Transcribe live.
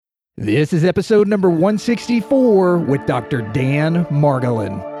This is episode number 164 with Dr. Dan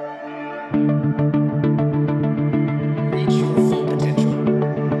Margolin. Reach your full potential.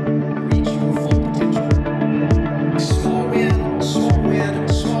 Reach your full potential. Small win, small win,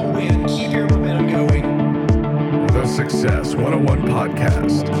 small win. Keep your momentum going. The Success 101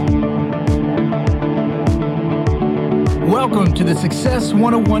 Podcast. Welcome to the Success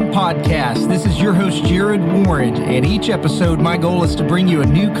 101 Podcast. This is your host, Jared Warren, and each episode, my goal is to bring you a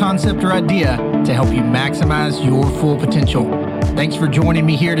new concept or idea to help you maximize your full potential. Thanks for joining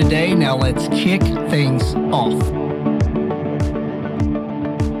me here today. Now let's kick things off.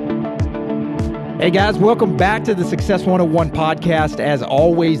 Hey guys, welcome back to the Success 101 Podcast. As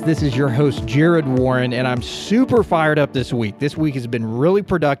always, this is your host, Jared Warren, and I'm super fired up this week. This week has been really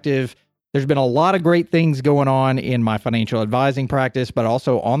productive. There's been a lot of great things going on in my financial advising practice, but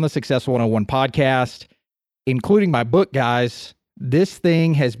also on the Success 101 podcast, including my book, guys. This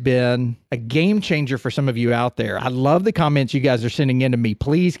thing has been a game changer for some of you out there. I love the comments you guys are sending in to me.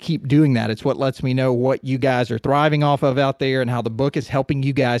 Please keep doing that. It's what lets me know what you guys are thriving off of out there and how the book is helping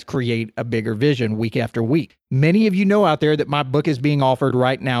you guys create a bigger vision week after week. Many of you know out there that my book is being offered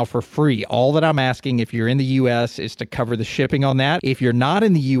right now for free. All that I'm asking, if you're in the U.S., is to cover the shipping on that. If you're not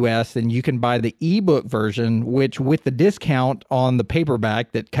in the U.S., then you can buy the ebook version, which with the discount on the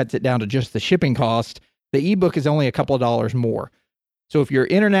paperback that cuts it down to just the shipping cost, the ebook is only a couple of dollars more. So if you're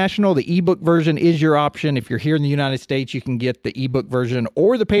international, the ebook version is your option. If you're here in the United States, you can get the ebook version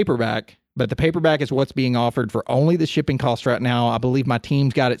or the paperback, but the paperback is what's being offered for only the shipping cost right now. I believe my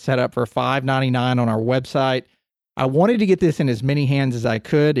team's got it set up for $5.99 on our website. I wanted to get this in as many hands as I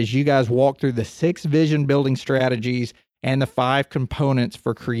could as you guys walk through the 6 vision building strategies and the 5 components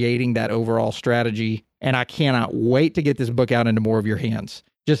for creating that overall strategy. And I cannot wait to get this book out into more of your hands.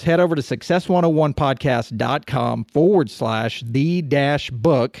 Just head over to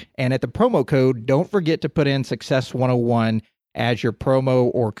success101podcast.com/the-book. And at the promo code, don't forget to put in Success101 as your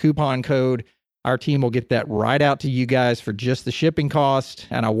promo or coupon code. Our team will get that right out to you guys for just the shipping cost.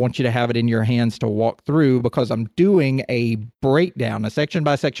 And I want you to have it in your hands to walk through because I'm doing a breakdown, a section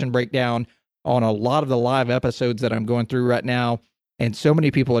by section breakdown on a lot of the live episodes that I'm going through right now. And so many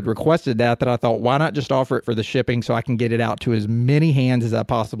people had requested that I thought, why not just offer it for the shipping so I can get it out to as many hands as I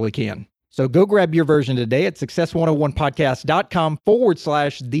possibly can. So go grab your version today at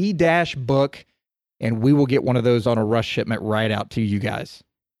success101podcast.com/the-book, and we will get one of those on a rush shipment right out to you guys.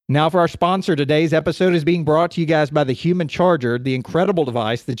 Now for our sponsor, today's episode is being brought to you guys by the Human Charger, the incredible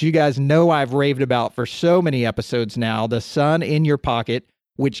device that you guys know I've raved about for so many episodes now, the sun in your pocket,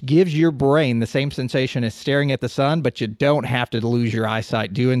 which gives your brain the same sensation as staring at the sun, but you don't have to lose your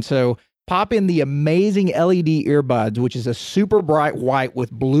eyesight doing so. Pop in the amazing LED earbuds, which is a super bright white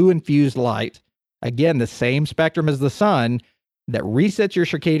with blue infused light. Again, the same spectrum as the sun that resets your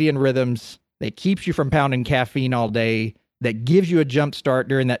circadian rhythms, that keeps you from pounding caffeine all day, that gives you a jump start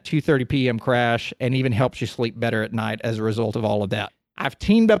during that 2:30 p.m. crash, and even helps you sleep better at night as a result of all of that. I've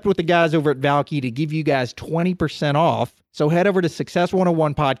teamed up with the guys over at Valkey to give you guys 20% off. So head over to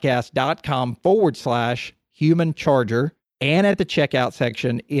success101podcast.com/human charger. And at the checkout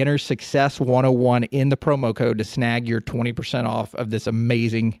section, enter Success101 in the promo code to snag your 20% off of this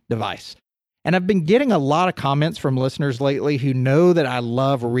amazing device. And I've been getting a lot of comments from listeners lately who know that I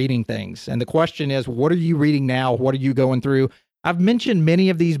love reading things. And the question is, what are you reading now? What are you going through? I've mentioned many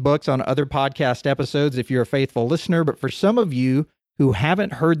of these books on other podcast episodes if you're a faithful listener, but for some of you who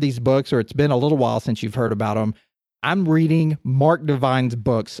haven't heard these books, or it's been a little while since you've heard about them, I'm reading Mark Divine's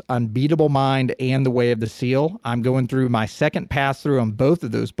books, Unbeatable Mind and The Way of the Seal. I'm going through my second pass through on both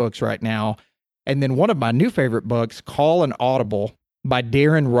of those books right now. And then one of my new favorite books, Call an Audible by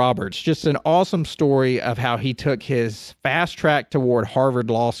Darren Roberts. Just an awesome story of how he took his fast track toward Harvard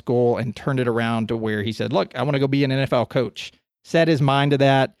Law School and turned it around to where he said, look, I want to go be an NFL coach. Set his mind to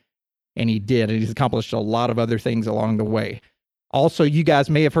that, and he did. And he's accomplished a lot of other things along the way. Also, you guys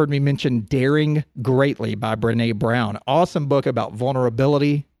may have heard me mention Daring Greatly by Brené Brown. Awesome book about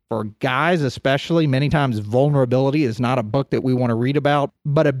vulnerability. For guys especially, many times vulnerability is not a book that we want to read about,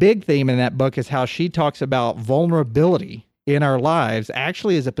 but a big theme in that book is how she talks about vulnerability in our lives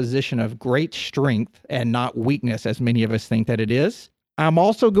actually is a position of great strength and not weakness, as many of us think that it is. I'm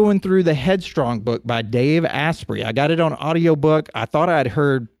also going through the Headstrong book by Dave Asprey. I got it on audiobook. I thought I'd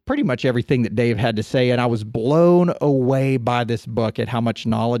heard pretty much everything that Dave had to say, and I was blown away by this book at how much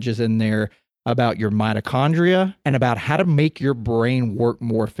knowledge is in there about your mitochondria and about how to make your brain work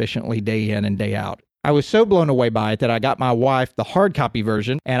more efficiently day in and day out. I was so blown away by it that I got my wife the hard copy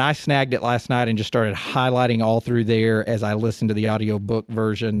version, and I snagged it last night and just started highlighting all through there as I listened to the audiobook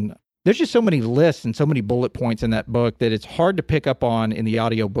version. There's just so many lists and so many bullet points in that book that it's hard to pick up on in the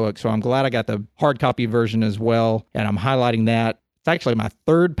audiobook. So I'm glad I got the hard copy version as well. And I'm highlighting that. It's actually my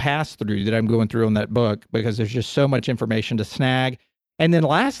third pass through that I'm going through on that book because there's just so much information to snag. And then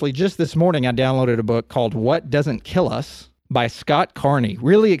lastly, just this morning, I downloaded a book called What Doesn't Kill Us by Scott Carney.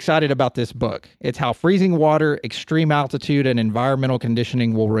 Really excited about this book. It's how freezing water, extreme altitude, and environmental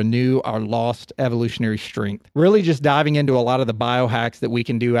conditioning will renew our lost evolutionary strength. Really just diving into a lot of the biohacks that we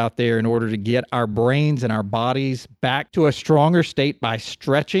can do out there in order to get our brains and our bodies back to a stronger state by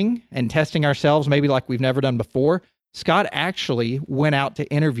stretching and testing ourselves maybe like we've never done before. Scott actually went out to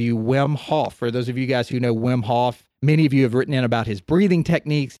interview Wim Hof. For those of you guys who know Wim Hof, many of you have written in about his breathing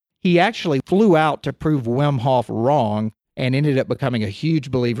techniques. He actually flew out to prove Wim Hof wrong and ended up becoming a huge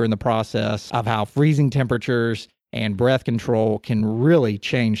believer in the process of how freezing temperatures and breath control can really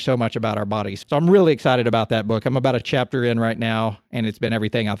change so much about our bodies. So I'm really excited about that book. I'm about a chapter in right now, and it's been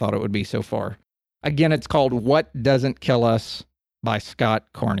everything I thought it would be so far. Again, it's called What Doesn't Kill Us by Scott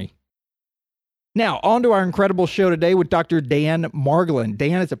Carney. Now, on to our incredible show today with Dr. Dan Margolin.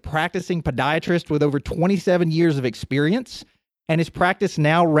 Dan is a practicing podiatrist with over 27 years of experience, and his practice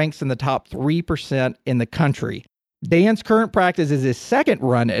now ranks in the top 3% in the country. Dan's current practice is his second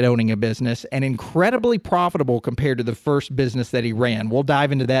run at owning a business and incredibly profitable compared to the first business that he ran. We'll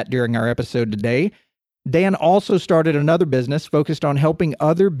dive into that during our episode today. Dan also started another business focused on helping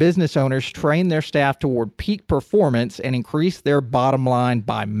other business owners train their staff toward peak performance and increase their bottom line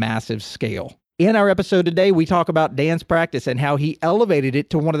by massive scale. In our episode today, we talk about Dan's practice and how he elevated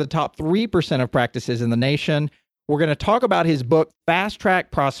it to one of the top 3% of practices in the nation. We're going to talk about his book, Fast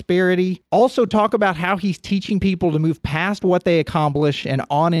Track Prosperity. Also talk about how he's teaching people to move past what they accomplish and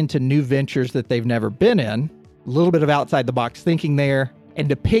on into new ventures that they've never been in. A little bit of outside the box thinking there. And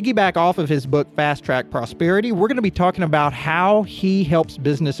to piggyback off of his book, Fast Track Prosperity, we're going to be talking about how he helps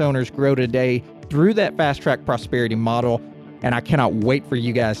business owners grow today through that Fast Track Prosperity model. And I cannot wait for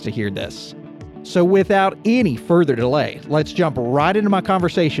you guys to hear this. So without any further delay, let's jump right into my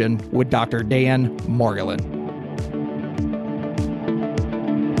conversation with Dr. Dan Margolin.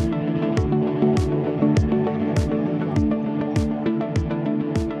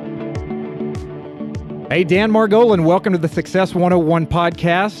 Hey, Dan Margolin, welcome to the Success 101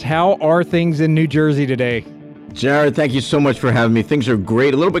 podcast. How are things in New Jersey today? Jared, thank you so much for having me. Things are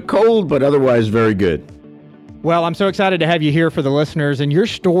great. A little bit cold, but otherwise very good. Well, I'm so excited to have you here for the listeners and your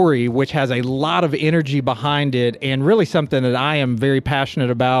story, which has a lot of energy behind it and really something that I am very passionate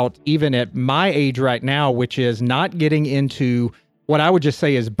about, even at my age right now, which is not getting into what I would just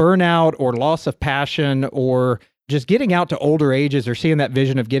say is burnout or loss of passion or just getting out to older ages or seeing that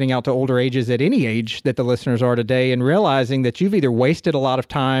vision of getting out to older ages at any age that the listeners are today and realizing that you've either wasted a lot of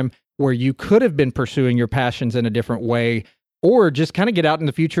time where you could have been pursuing your passions in a different way, or just kind of get out in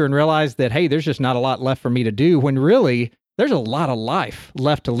the future and realize that, hey, there's just not a lot left for me to do when really there's a lot of life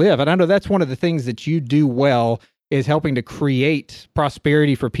left to live. And I know that's one of the things that you do well is helping to create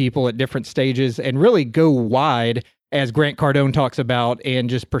prosperity for people at different stages and really go wide, as Grant Cardone talks about, and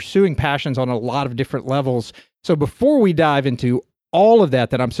just pursuing passions on a lot of different levels. So before we dive into all of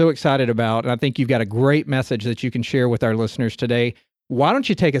that I'm so excited about, and I think you've got a great message that you can share with our listeners today, why don't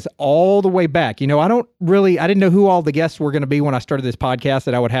you take us all the way back? You know, I didn't know who all the guests were going to be when I started this podcast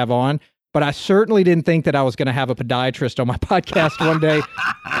that I would have on, but I certainly didn't think that I was going to have a podiatrist on my podcast one day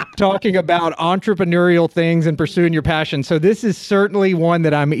talking about entrepreneurial things and pursuing your passion. So this is certainly one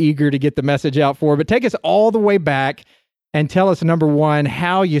that I'm eager to get the message out for, but take us all the way back and tell us, number one,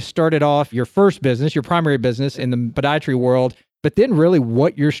 how you started off your first business, your primary business in the podiatry world, but then really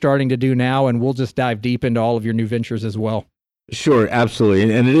what you're starting to do now, and we'll just dive deep into all of your new ventures as well. Sure,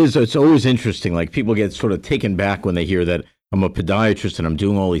 absolutely. And it's always interesting. Like people get sort of taken back when they hear that I'm a podiatrist and I'm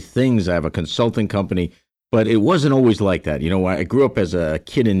doing all these things. I have a consulting company, but it wasn't always like that. You know, I grew up as a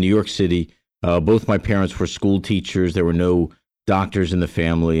kid in New York City. Both my parents were school teachers. There were no doctors in the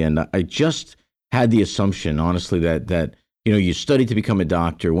family. And I just had the assumption, honestly, that you know, you studied to become a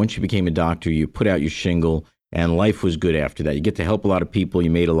doctor. Once you became a doctor, you put out your shingle and life was good after that. You get to help a lot of people.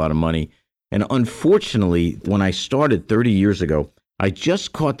 You made a lot of money. And unfortunately, when I started 30 years ago, I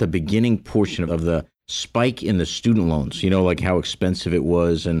just caught the beginning portion of the spike in the student loans, you know, like how expensive it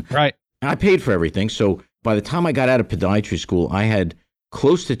was. And right. I paid for everything. So by the time I got out of podiatry school, I had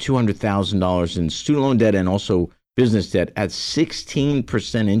close to $200,000 in student loan debt and also business debt at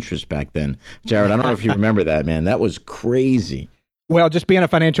 16% interest back then. Jared, I don't know if you remember that, man. That was crazy. Well, just being a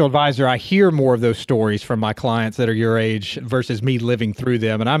financial advisor, I hear more of those stories from my clients that are your age versus me living through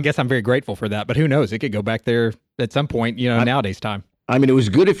them. And I guess I'm very grateful for that. But who knows? It could go back there at some point, you know, nowadays time. I mean, it was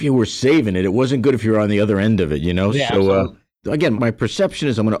good if you were saving it. It wasn't good if you were on the other end of it, you know? Yeah, so again, my perception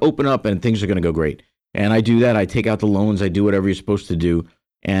is I'm going to open up and things are going to go great. And I do that. I take out the loans. I do whatever you're supposed to do.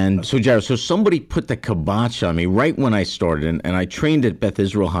 And so, Jared, so somebody put the kibosh on me right when I started. And I trained at Beth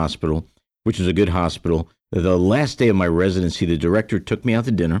Israel Hospital, which was a good hospital. The last day of my residency, the director took me out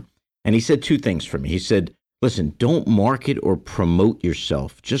to dinner. And he said two things for me. He said, listen, don't market or promote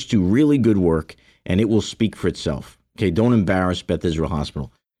yourself. Just do really good work and it will speak for itself. Okay, don't embarrass Beth Israel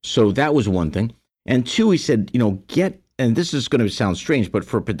Hospital. So that was one thing. And two, he said, and this is going to sound strange, but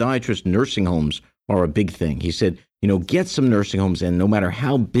for podiatrists, nursing homes are a big thing. He said, get some nursing homes, and no matter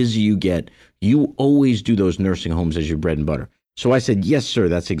how busy you get, you always do those nursing homes as your bread and butter. So I said, yes, sir,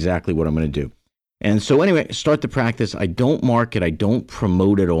 that's exactly what I'm going to do. And so anyway, start the practice. I don't market. I don't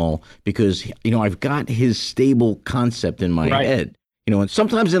promote at all because, I've got his stable concept in my head. And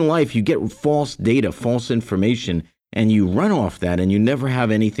sometimes in life you get false data, false information, and you run off that and you never have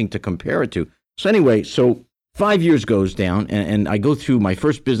anything to compare it to. So anyway, 5 years goes down and I go through my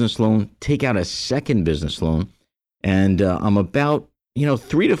first business loan, take out a second business loan, and I'm about,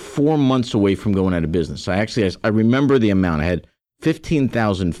 3 to 4 months away from going out of business. I remember the amount. I had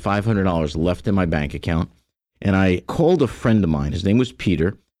 $15,500 left in my bank account. And I called a friend of mine. His name was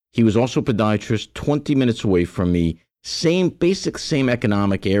Peter. He was also a podiatrist 20 minutes away from me. Same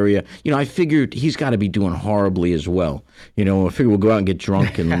economic area. I figured he's got to be doing horribly as well. I figured we'll go out and get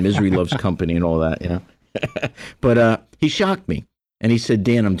drunk and misery loves company and all that, But he shocked me. And he said,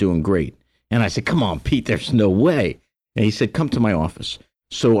 Dan, I'm doing great. And I said, come on, Pete, there's no way. And he said, come to my office.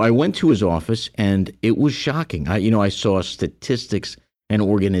 So I went to his office, and it was shocking. I saw statistics and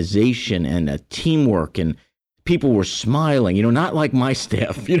organization and teamwork, and people were smiling. Not like my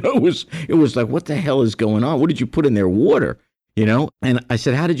staff. It was like, what the hell is going on? What did you put in their water? And I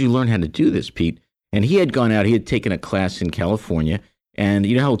said, how did you learn how to do this, Pete? And he had gone out. He had taken a class in California, and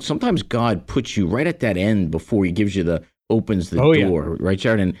you know how sometimes God puts you right at that end before He gives you opens the door, right,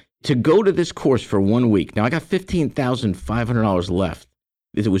 Jared? And to go to this course for 1 week. Now I got $15,500 left.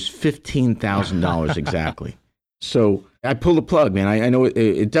 It was $15,000 exactly. So I pulled the plug, man. I know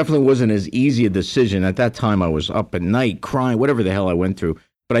it definitely wasn't as easy a decision. At that time, I was up at night crying, whatever the hell I went through.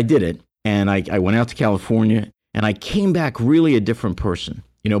 But I did it. And I went out to California, and I came back really a different person,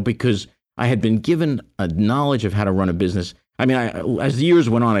 because I had been given a knowledge of how to run a business. I mean, as the years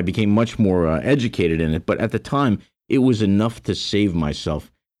went on, I became much more educated in it. But at the time, it was enough to save myself.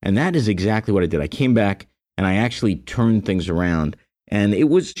 And that is exactly what I did. I came back, and I actually turned things around. And it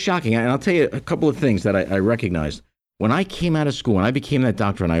was shocking. And I'll tell you a couple of things that I recognized. When I came out of school and I became that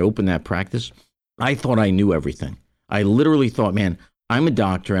doctor and I opened that practice, I thought I knew everything. I literally thought, man, I'm a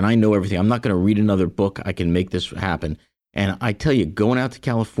doctor and I know everything. I'm not going to read another book. I can make this happen. And I tell you, going out to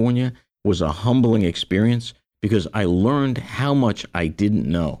California was a humbling experience because I learned how much I didn't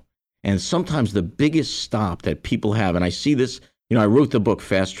know. And sometimes the biggest stop that people have, and I see this, I wrote the book,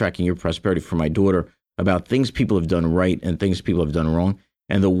 Fast Tracking Your Prosperity, for my daughter, about things people have done right and things people have done wrong.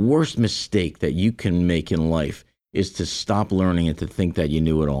 And the worst mistake that you can make in life is to stop learning and to think that you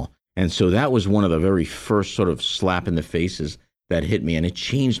knew it all. And so that was one of the very first sort of slap in the faces that hit me, and it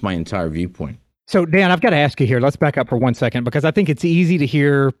changed my entire viewpoint. So, Dan, I've got to ask you here, let's back up for 1 second, because I think it's easy to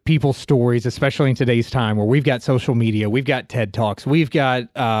hear people's stories, especially in today's time where we've got social media, we've got TED Talks, we've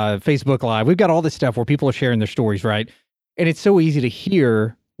got Facebook Live, we've got all this stuff where people are sharing their stories, right? And it's so easy to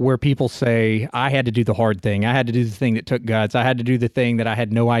hear where people say, I had to do the hard thing. I had to do the thing that took guts. I had to do the thing that I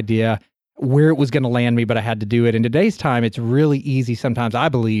had no idea where it was going to land me, but I had to do it. In today's time, it's really easy sometimes, I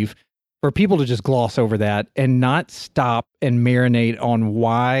believe, for people to just gloss over that and not stop and marinate on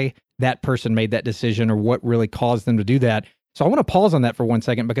why that person made that decision or what really caused them to do that. So I want to pause on that for 1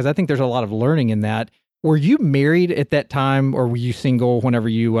 second because I think there's a lot of learning in that. Were you married at that time, or were you single whenever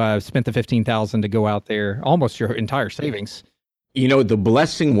you spent the $15,000 to go out there, almost your entire savings? The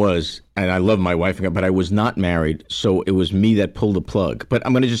blessing was, and I love my wife, but I was not married, so it was me that pulled the plug. But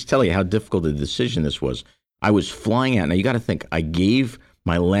I'm going to just tell you how difficult a decision this was. I was flying out. Now, you got to think, I gave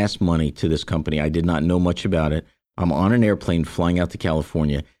my last money to this company. I did not know much about it. I'm on an airplane flying out to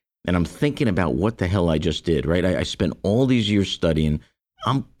California, and I'm thinking about what the hell I just did, right? I spent all these years studying.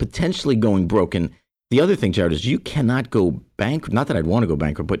 I'm potentially going broke. And the other thing, Jared, is you cannot go bankrupt. Not that I'd want to go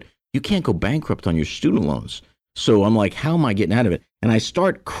bankrupt, but you can't go bankrupt on your student loans. So I'm like, how am I getting out of it? And I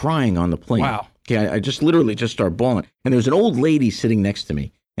start crying on the plane. Wow. Okay, I just literally just start bawling. And there's an old lady sitting next to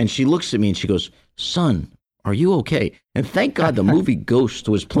me. And she looks at me and she goes, son, are you okay? And thank God the movie Ghost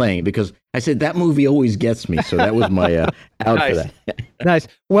was playing, because I said that movie always gets me. So that was my out nice. for that. Nice.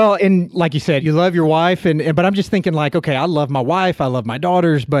 Well, and like you said, you love your wife, but I'm just thinking like, okay, I love my wife, I love my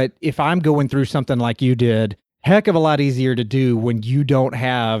daughters, but if I'm going through something like you did, heck of a lot easier to do when you don't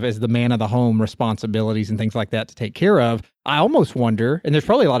have, as the man of the home, responsibilities and things like that to take care of. I almost wonder, and there's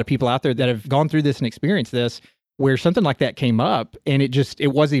probably a lot of people out there that have gone through this and experienced this, where something like that came up and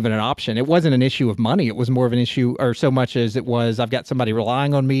it wasn't even an option. It wasn't an issue of money. It was more of an issue, or so much as it was, I've got somebody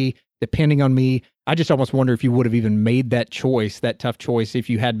relying on me, depending on me. I just almost wonder if you would have even made that choice, that tough choice, if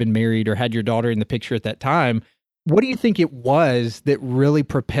you had been married or had your daughter in the picture at that time. What do you think it was that really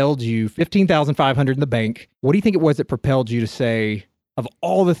propelled you, 15,500 in the bank? What do you think it was that propelled you to say, of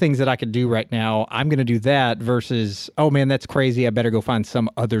all the things that I could do right now, I'm going to do that versus, oh man, that's crazy, I better go find some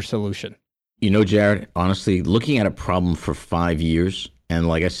other solution? You know, Jared, honestly, looking at a problem for 5 years, and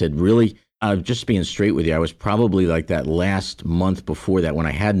like I said, really, just being straight with you, I was probably like that last month before that when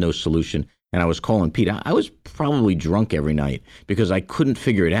I had no solution and I was calling Pete. I was probably drunk every night because I couldn't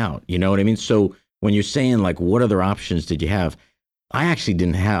figure it out. You know what I mean? So when you're saying like, what other options did you have? I actually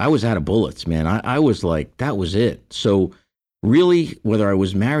didn't have, I was out of bullets, man. I was like, that was it. So really, whether I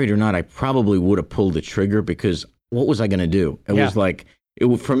was married or not, I probably would have pulled the trigger because what was I going to do? It was like,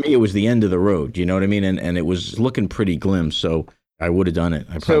 for me, it was the end of the road. You know what I mean? And it was looking pretty glim. So I would have done it.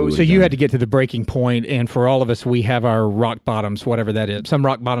 So you had to get to the breaking point, and for all of us, we have our rock bottoms, whatever that is. Some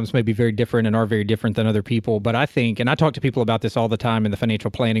rock bottoms may be very different and are very different than other people, but I think, and I talk to people about this all the time in the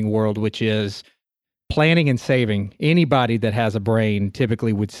financial planning world, which is planning and saving. Anybody that has a brain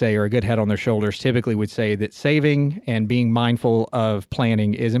typically would say, or a good head on their shoulders, typically would say that saving and being mindful of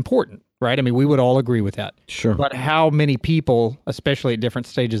planning is important, right? I mean, we would all agree with that. Sure. But how many people, especially at different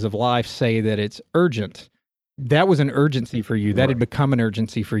stages of life, say that it's urgent? That was an urgency for you. That had become an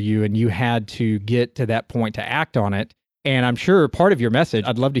urgency for you, and you had to get to that point to act on it. And I'm sure part of your message,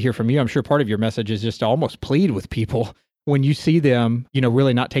 I'd love to hear from you. I'm sure part of your message is just to almost plead with people when you see them,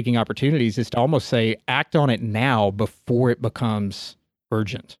 really not taking opportunities, is to almost say, act on it now before it becomes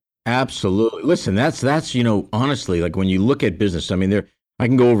urgent. Absolutely. Listen, that's honestly, like when you look at business, I mean, I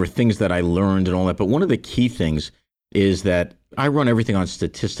can go over things that I learned and all that, but one of the key things is that I run everything on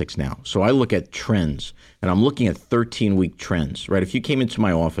statistics now. So I look at trends, and I'm looking at 13-week trends, right? If you came into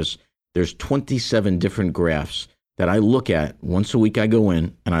my office, there's 27 different graphs that I look at. Once a week I go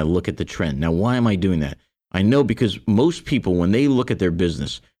in and I look at the trend. Now, why am I doing that? I know because most people, when they look at their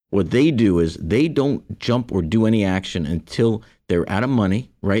business, what they do is they don't jump or do any action until they're out of money,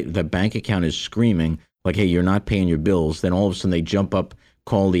 right? The bank account is screaming like, hey, you're not paying your bills. Then all of a sudden they jump up,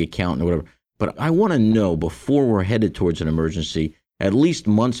 call the accountant or whatever. But I want to know before we're headed towards an emergency, at least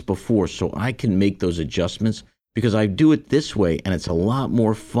months before, so I can make those adjustments, because I do it this way and it's a lot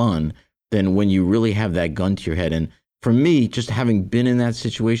more fun than when you really have that gun to your head. And for me, just having been in that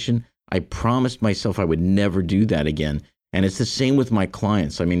situation, I promised myself I would never do that again. And it's the same with my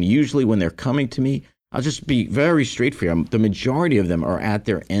clients. I mean, usually when they're coming to me, I'll just be very straight for you. The majority of them are at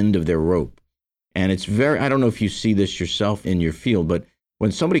their end of their rope. And it's I don't know if you see this yourself in your field, but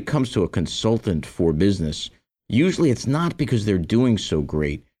when somebody comes to a consultant for business, usually it's not because they're doing so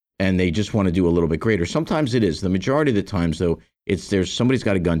great and they just want to do a little bit greater. Sometimes it is. The majority of the times, though, somebody's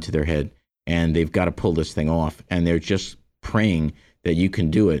got a gun to their head and they've got to pull this thing off, and they're just praying that you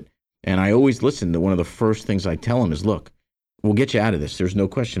can do it. And I always listen to one of the first things I tell them is, look, we'll get you out of this. There's no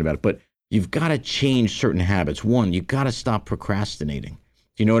question about it. But you've got to change certain habits. One, you've got to stop procrastinating.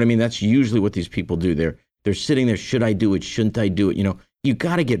 Do you know what I mean? That's usually what these people do. They're sitting there. Should I do it? Shouldn't I do it? You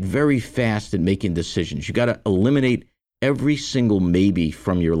got to get very fast at making decisions. You got to eliminate every single maybe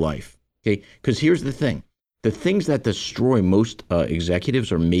from your life. Okay? Because here's the thing. The things that destroy most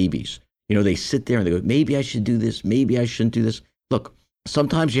executives are maybes. They sit there and they go, maybe I should do this. Maybe I shouldn't do this. Look,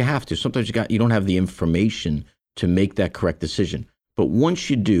 sometimes you have to. Sometimes you don't have the information to make that correct decision. But once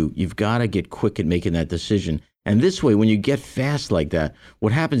you do, you've got to get quick at making that decision. And this way, when you get fast like that,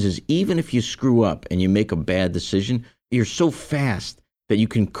 what happens is even if you screw up and you make a bad decision, you're so fast that you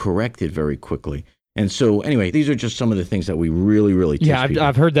can correct it very quickly. And so anyway, these are just some of the things that we really, really teach people.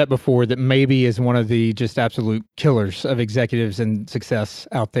 I've heard that before, that maybe is one of the just absolute killers of executives and success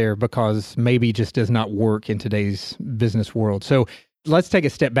out there, because maybe just does not work in today's business world. So let's take a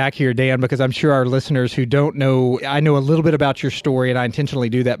step back here, Dan, because I'm sure our listeners who don't know, I know a little bit about your story, and I intentionally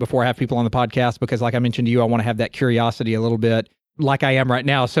do that before I have people on the podcast, because like I mentioned to you, I want to have that curiosity a little bit, like I am right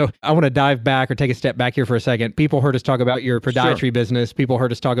now. So I want to dive back or take a step back here for a second. People heard us talk about your podiatry business. People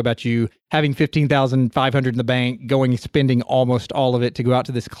heard us talk about you having $15,500 in the bank, spending almost all of it to go out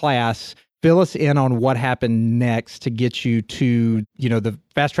to this class. Fill us in on what happened next to get you to, the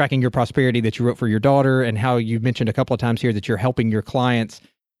fast tracking your prosperity that you wrote for your daughter, and how you mentioned a couple of times here that you're helping your clients.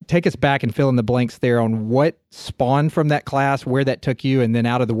 Take us back and fill in the blanks there on what spawned from that class, where that took you, and then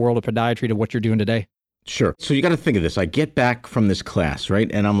out of the world of podiatry to what you're doing today. Sure. So you got to think of this. I get back from this class, right?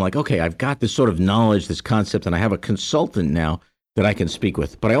 And I'm like, okay, I've got this sort of knowledge, this concept, and I have a consultant now that I can speak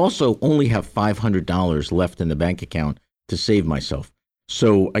with. But I also only have $500 left in the bank account to save myself.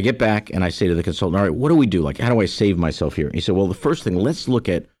 So I get back and I say to the consultant, all right, what do we do? Like, how do I save myself here? He said, well, the first thing, let's look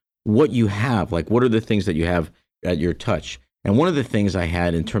at what you have. Like, what are the things that you have at your touch? And one of the things I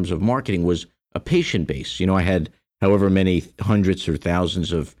had in terms of marketing was a patient base. I had however many hundreds or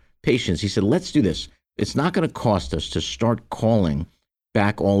thousands of patients. He said, let's do this. It's not going to cost us to start calling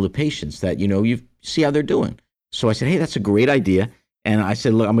back all the patients that, you see how they're doing. So I said, hey, that's a great idea. And I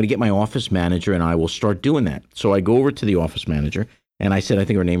said, look, I'm going to get my office manager and I will start doing that. So I go over to the office manager and I said, I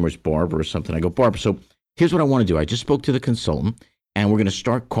think her name was Barbara or something. I go, Barbara, so here's what I want to do. I just spoke to the consultant and we're going to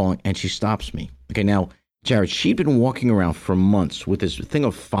start calling. And she stops me. Okay, now, Jared, she'd been walking around for months with this thing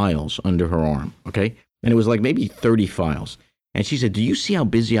of files under her arm. Okay. And it was like maybe 30 files. And she said, do you see how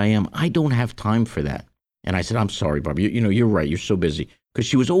busy I am? I don't have time for that. And I said, I'm sorry, Barbara. You're right. You're so busy. Because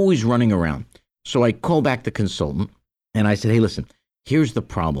she was always running around. So I called back the consultant and I said, hey, listen, here's the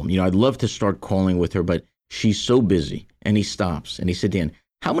problem. I'd love to start calling with her, but she's so busy. And he stops and he said, Dan,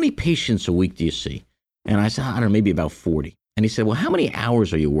 how many patients a week do you see? And I said, I don't know, maybe about 40. And he said, well, how many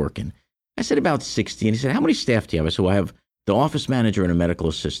hours are you working? I said, about 60. And he said, how many staff do you have? I said, well, I have the office manager and a medical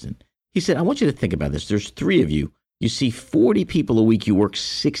assistant. He said, I want you to think about this. There's 3 of you. You see 40 people a week. You work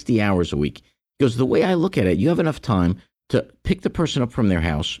 60 hours a week. He goes, the way I look at it, you have enough time to pick the person up from their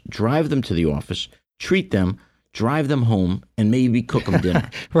house, drive them to the office, treat them, drive them home, and maybe cook them dinner.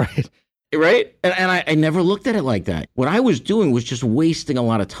 Right. Right? And I never looked at it like that. What I was doing was just wasting a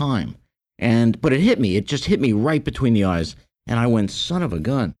lot of time. But it hit me. It just hit me right between the eyes. And I went, son of a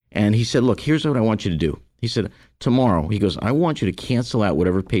gun. And he said, look, here's what I want you to do. He said, tomorrow, he goes, I want you to cancel out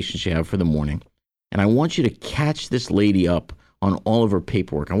whatever patients you have for the morning. And I want you to catch this lady up on all of her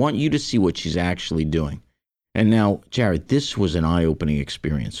paperwork. I want you to see what she's actually doing. And now, Jared, this was an eye-opening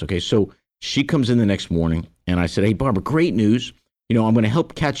experience. Okay, so she comes in the next morning and I said, hey, Barbara, great news. I'm going to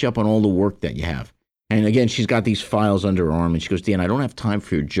help catch up on all the work that you have. And again, she's got these files under her arm and she goes, Dan, I don't have time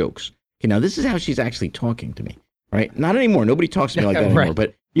for your jokes. Okay, now this is how she's actually talking to me, right? Not anymore. Nobody talks to me like that anymore. Right.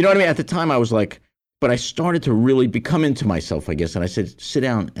 But you know what I mean? At the time I was like, but I started to really become into myself, I guess. And I said, sit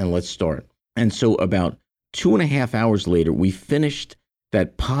down and let's start. And so about 2.5 hours later, we finished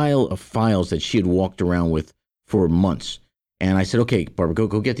that pile of files that she had walked around with for months. And I said, okay, Barbara,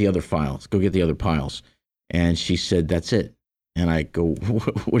 go get the other files. Go get the other piles. And she said, that's it. And I go,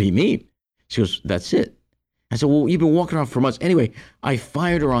 what do you mean? She goes, that's it. I said, well, you've been walking around for months. Anyway, I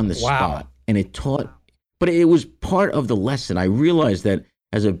fired her on the spot and it taught, but it was part of the lesson. I realized that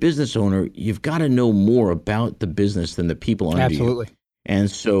as a business owner, you've got to know more about the business than the people under you. Absolutely.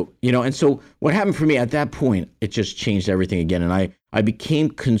 And so, what happened for me at that point, it just changed everything again. And I became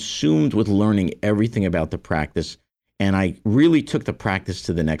consumed with learning everything about the practice. And I really took the practice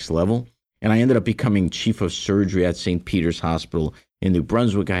to the next level. And I ended up becoming chief of surgery at St. Peter's Hospital in New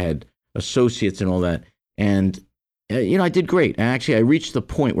Brunswick. I had associates and all that. And, I did great. And actually, I reached the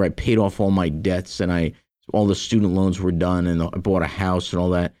point where I paid off all my debts and all the student loans were done and I bought a house and all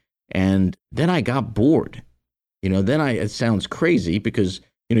that. And then I got bored. It sounds crazy because,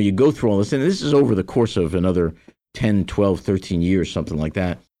 you go through all this. And this is over the course of another 10, 12, 13 years, something like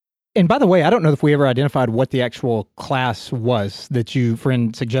that. And by the way, I don't know if we ever identified what the actual class was that you,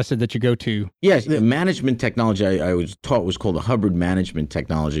 friend, suggested that you go to. Yes, the management technology I was taught was called the Hubbard Management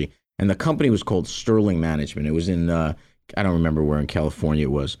Technology, and the company was called Sterling Management. It was in, I don't remember where in California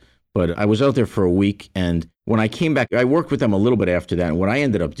it was, but I was out there for a week, and when I came back, I worked with them a little bit after that, and what I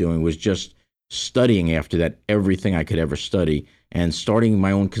ended up doing was just studying after that everything I could ever study, and starting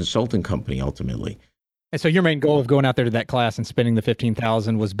my own consulting company ultimately. And so your main goal of going out there to that class and spending the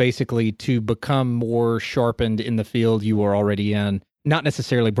 $15,000 was basically to become more sharpened in the field you were already in, not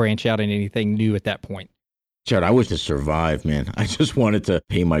necessarily branch out in anything new at that point. Jared, I was to survive, man. I just wanted to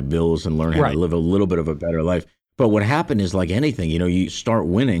pay my bills and learn how to live a little bit of a better life. But what happened is like anything, you start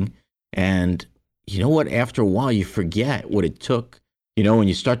winning and you know what? After a while, you forget what it took, and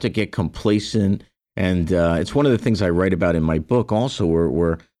you start to get complacent. And it's one of the things I write about in my book also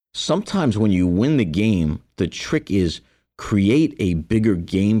where sometimes when you win the game, the trick is create a bigger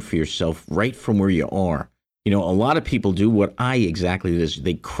game for yourself right from where you are. A lot of people do what I exactly did is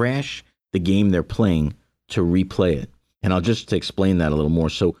they crash the game they're playing to replay it. And I'll just explain that a little more.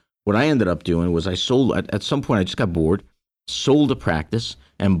 So what I ended up doing was I sold, at some point I just got bored, sold a practice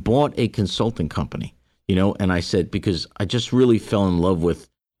and bought a consulting company, and I said, because I just really fell in love with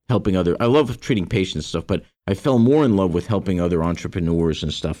helping I love treating patients and stuff, but I fell more in love with helping other entrepreneurs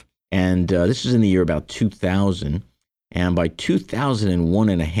and stuff. And this is in the year about 2000. And by 2001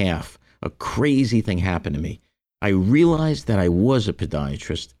 and a half, a crazy thing happened to me. I realized that I was a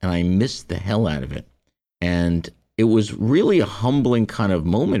podiatrist and I missed the hell out of it. And it was really a humbling kind of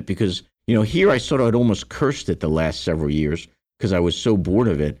moment because, Here I sort of had almost cursed it the last several years because I was so bored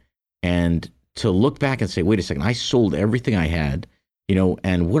of it. And to look back and say, wait a second, I sold everything I had,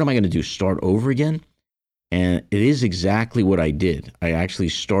 and what am I going to do? Start over again? And it is exactly what I did. I actually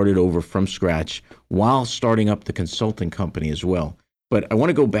started over from scratch while starting up the consulting company as well. But I want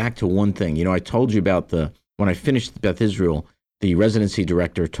to go back to one thing. I told you about when I finished Beth Israel, the residency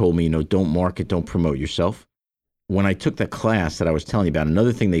director told me, don't market, don't promote yourself. When I took that class that I was telling you about,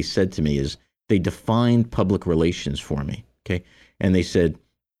 another thing they said to me is they defined public relations for me. Okay. And they said,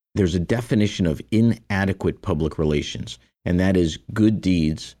 there's a definition of inadequate public relations, and that is good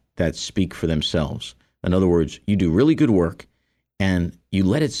deeds that speak for themselves. In other words, you do really good work and you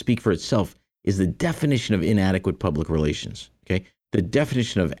let it speak for itself is the definition of inadequate public relations. Okay. The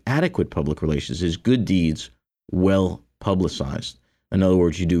definition of adequate public relations is good deeds well publicized. In other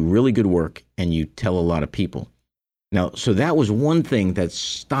words, you do really good work and you tell a lot of people. Now, so that was one thing that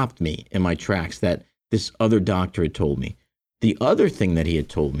stopped me in my tracks that this other doctor had told me. The other thing that he had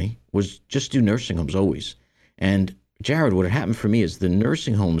told me was just do nursing homes always. And Jared, what had happened for me is the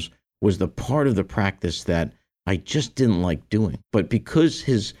nursing homes was the part of the practice that I just didn't like doing. But because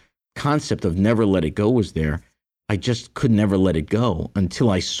his concept of never let it go was there, I just could never let it go until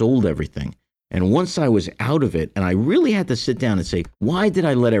I sold everything. And once I was out of it, and I really had to sit down and say, why did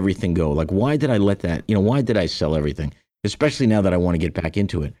I let everything go? Like, why did I let that, why did I sell everything? Especially now that I want to get back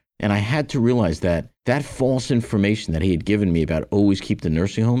into it. And I had to realize that that false information that he had given me about always keep the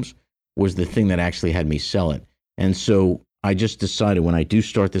nursing homes was the thing that actually had me sell it. And so I just decided when I do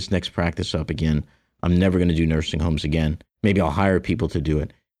start this next practice up again, I'm never going to do nursing homes again. Maybe I'll hire people to do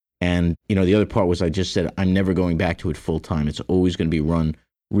it. And, the other part was I just said, I'm never going back to it full time. It's always going to be run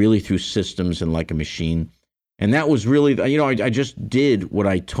really through systems and like a machine. And that was really, I just did what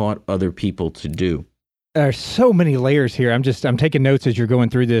I taught other people to do. There's so many layers here. I'm taking notes as you're going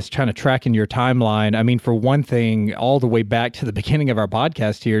through this, trying to track in your timeline. I mean, for one thing, all the way back to the beginning of our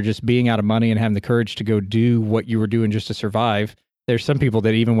podcast here, just being out of money and having the courage to go do what you were doing just to survive. There's some people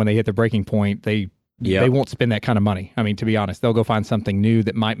that even when they hit the breaking point, they won't spend that kind of money. I mean, to be honest, they'll go find something new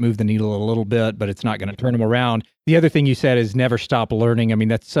that might move the needle a little bit, but it's not going to turn them around. The other thing you said is never stop learning. I mean,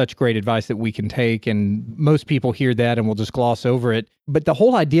 that's such great advice that we can take, and most people hear that and will just gloss over it. But the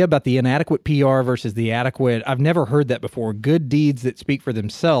whole idea about the inadequate PR versus the adequate, I've never heard that before. Good deeds that speak for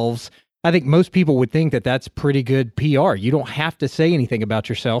themselves. I think most people would think that that's pretty good PR. You don't have to say anything about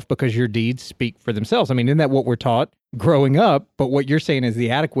yourself because your deeds speak for themselves. I mean, isn't that what we're taught growing up? But what you're saying is the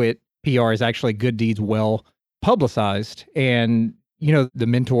adequate PR is actually good deeds well publicized. And, the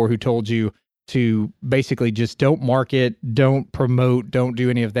mentor who told you to basically just don't market, don't promote, don't do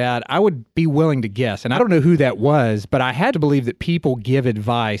any of that, I would be willing to guess. And I don't know who that was, but I had to believe that people give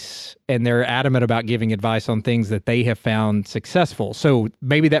advice and they're adamant about giving advice on things that they have found successful. So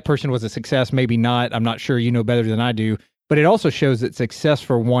maybe that person was a success, maybe not. I'm not sure, you know better than I do. But it also shows that success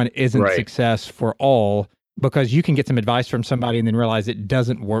for one isn't success for all, because you can get some advice from somebody and then realize it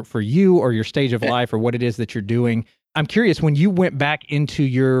doesn't work for you or your stage of life or what it is that you're doing. I'm curious, when you went back into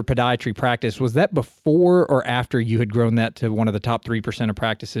your podiatry practice, was that before or after you had grown that to one of the top 3% of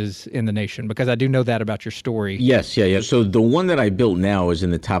practices in the nation? Because I do know that about your story. Yes, yeah. So the one that I built now is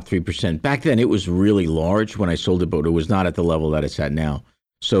in the top 3%. Back then, it was really large when I sold it, but it was not at the level that it's at now.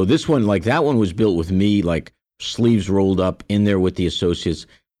 So this one, like that one was built with me, like sleeves rolled up in there with the associates.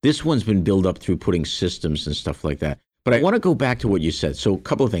 This one's been built up through putting systems and stuff like that. But I want to go back to what you said. So a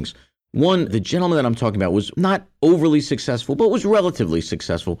couple of things. One, the gentleman that I'm talking about was not overly successful, but was relatively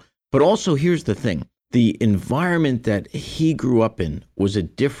successful. But also, here's the thing. The environment that he grew up in was a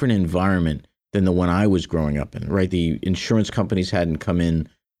different environment than the one I was growing up in, right? The insurance companies hadn't come in.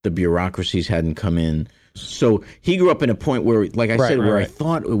 The bureaucracies hadn't come in. So he grew up in a point where, like I said, where I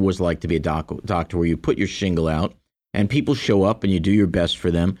thought it was like to be a doctor, where you put your shingle out and people show up and you do your best for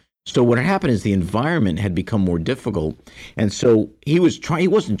them. So what happened is the environment had become more difficult. And so he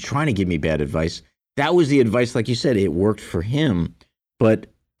wasn't trying to give me bad advice. That was the advice, like you said, it worked for him. But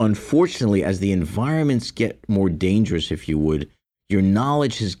unfortunately, as the environments get more dangerous, if you would, your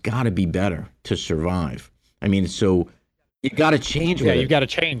knowledge has got to be better to survive. I mean, so you got to change with it. Yeah, you've got to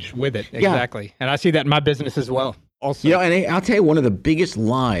change with it. Exactly. Yeah. And I see that in my business as well. Also. And I'll tell you one of the biggest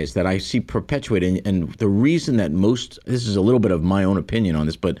lies that I see perpetuated, and the reason that this is a little bit of my own opinion on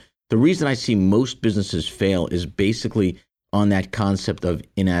this, but the reason I see most businesses fail is basically on that concept of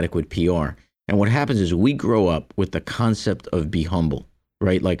inadequate PR. And what happens is we grow up with the concept of be humble,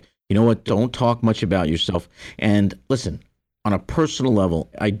 right? Like, you know what? Don't talk much about yourself. And listen, on a personal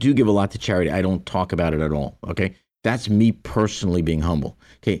level, I do give a lot to charity. I don't talk about it at all, okay? That's me personally being humble,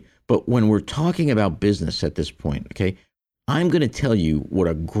 okay? But when we're talking about business at this point, okay, I'm going to tell you what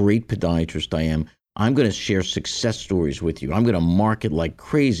a great podiatrist I am. I'm going to share success stories with you. I'm going to market like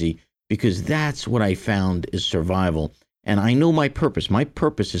crazy because that's what I found is survival. And I know my purpose. My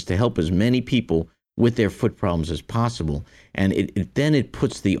purpose is to help as many people with their foot problems as possible. And then it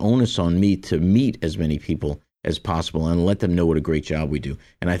puts the onus on me to meet as many people as possible and let them know what a great job we do.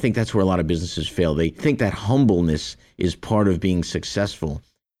 And I think that's where a lot of businesses fail. They think that humbleness is part of being successful,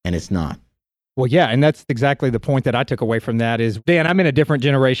 and it's not. Well, yeah, and that's exactly the point that I took away from that is, Dan, I'm in a different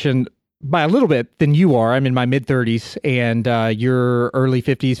generation by a little bit than you are. I'm in my mid-30s, and you're early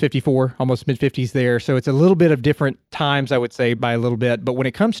 50s, 54, almost mid-50s there. So it's a little bit of different times, I would say, by a little bit. But when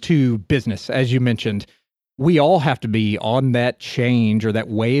it comes to business, as you mentioned, we all have to be on that change or that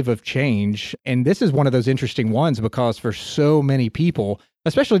wave of change. And this is one of those interesting ones because for so many people,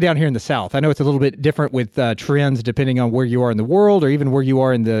 especially down here in the South, I know it's a little bit different with trends depending on where you are in the world or even where you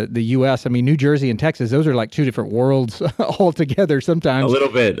are in the U.S. I mean, New Jersey and Texas, those are like two different worlds altogether sometimes. A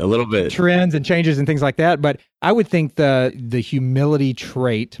little bit. Trends and changes and things like that. But I would think the humility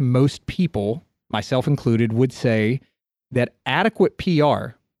trait, most people, myself included, would say that adequate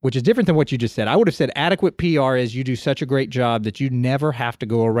PR, which is different than what you just said. I would have said adequate PR is you do such a great job that you never have to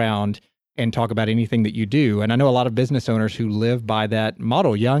go around and talk about anything that you do. And I know a lot of business owners who live by that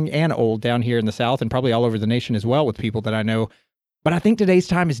model, young and old, down here in the South and probably all over the nation as well with people that I know. But I think today's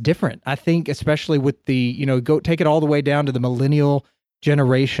time is different. I think especially with the, go take it all the way down to the millennial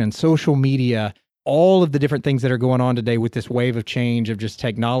generation, social media, all of the different things that are going on today with this wave of change of just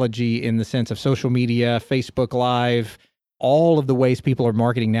technology in the sense of social media, Facebook Live, all of the ways people are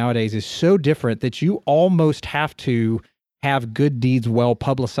marketing nowadays is so different that you almost have to have good deeds well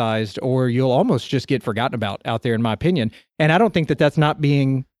publicized or you'll almost just get forgotten about out there, in my opinion. And I don't think that that's not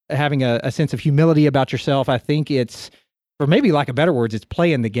having a sense of humility about yourself. I think it's, for maybe lack of better words, it's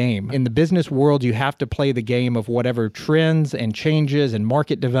playing the game. In the business world, you have to play the game of whatever trends and changes and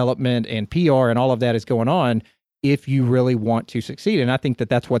market development and PR and all of that is going on if you really want to succeed. And I think that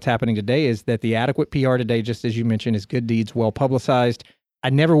that's what's happening today is that the adequate PR today, just as you mentioned, is good deeds well publicized.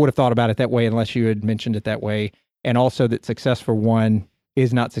 I never would have thought about it that way unless you had mentioned it that way. And also that success for one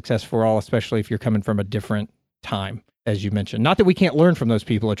is not success for all, especially if you're coming from a different time, as you mentioned. Not that we can't learn from those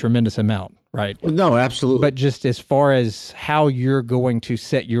people a tremendous amount, right? No, absolutely. But just as far as how you're going to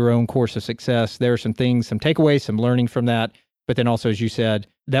set your own course of success, there are some things, some takeaways, some learning from that. But then also, as you said,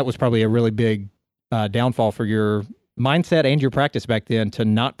 that was probably a really big downfall for your mindset and your practice back then to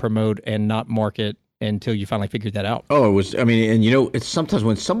not promote and not market until you finally figured that out. Oh, it was, and it's sometimes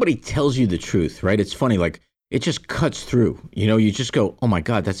when somebody tells you the truth, right? It's funny, like it just cuts through, you just go, oh my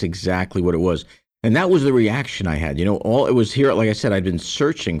God, that's exactly what it was. And that was the reaction I had, all it was here. Like I said, I'd been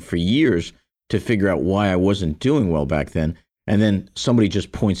searching for years to figure out why I wasn't doing well back then. And then somebody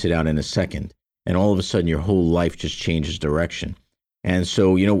just points it out in a second. And all of a sudden your whole life just changes direction. And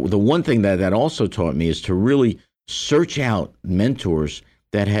so, the one thing that also taught me is to really search out mentors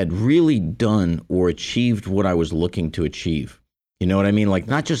that had really done or achieved what I was looking to achieve. You know what I mean? Like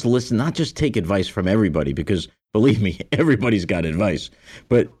not just listen, not just take advice from everybody, because believe me, everybody's got advice.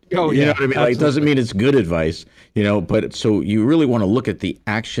 But you know what I mean? Absolutely. Like, it doesn't mean it's good advice, but so you really want to look at the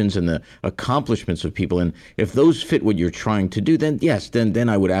actions and the accomplishments of people. And if those fit what you're trying to do, then yes, then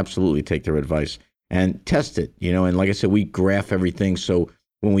I would absolutely take their advice and test it, and like I said, we graph everything. So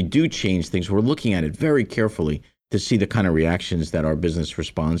when we do change things, we're looking at it very carefully to see the kind of reactions that our business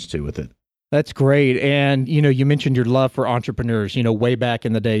responds to with it. That's great. And, you mentioned your love for entrepreneurs, way back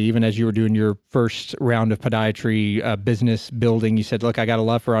in the day, even as you were doing your first round of podiatry business building, you said, look, I got a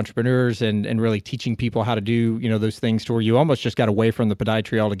love for entrepreneurs and really teaching people how to do, those things to where you almost just got away from the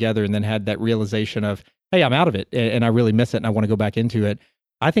podiatry altogether and then had that realization of, hey, I'm out of it and I really miss it and I want to go back into it.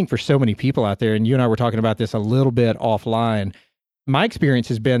 I think for so many people out there, and you and I were talking about this a little bit offline, my experience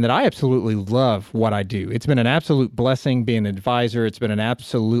has been that I absolutely love what I do. It's been an absolute blessing being an advisor. It's been an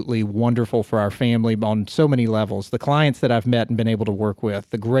absolutely wonderful for our family on so many levels. The clients that I've met and been able to work with,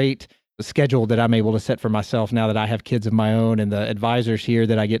 the great schedule that I'm able to set for myself now that I have kids of my own, and the advisors here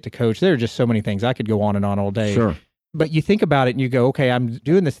that I get to coach. There are just so many things. I could go on and on all day. Sure. But you think about it and you go, okay, I'm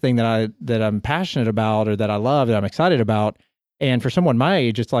doing this thing that I'm passionate about or that I love, that I'm excited about. And for someone my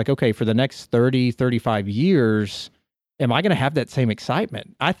age, it's like, okay, for the next 30, 35 years, am I going to have that same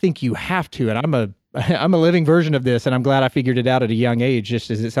excitement? I think you have to. And I'm a living version of this, and I'm glad I figured it out at a young age, just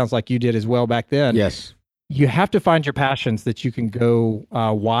as it sounds like you did as well back then. Yes. You have to find your passions that you can go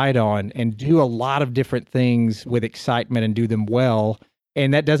wide on and do a lot of different things with excitement and do them well.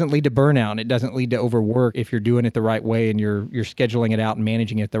 And that doesn't lead to burnout. It doesn't lead to overwork if you're doing it the right way and you're scheduling it out and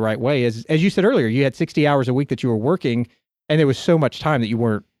managing it the right way. As you said earlier, you had 60 hours a week that you were working, and there was so much time that you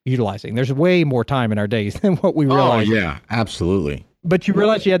weren't utilizing. There's way more time in our days than what we realize. Oh, yeah, absolutely. But you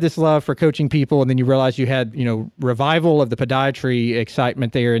realized you had this love for coaching people, and then you realized you had, revival of the podiatry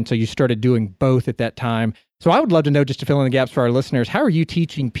excitement there. And so you started doing both at that time. So I would love to know, just to fill in the gaps for our listeners, how are you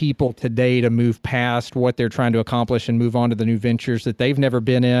teaching people today to move past what they're trying to accomplish and move on to the new ventures that they've never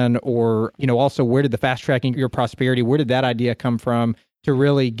been in? Or, also where did the fast tracking your prosperity, where did that idea come from to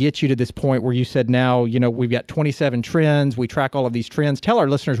really get you to this point where you said, now, we've got 27 trends. We track all of these trends. Tell our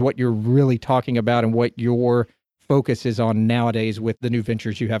listeners what you're really talking about and what your focus is on nowadays with the new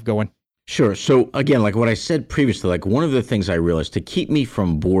ventures you have going. Sure. So again, like what I said previously, like one of the things I realized to keep me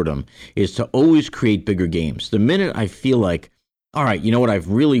from boredom is to always create bigger games. The minute I feel like, all right, you know what, I've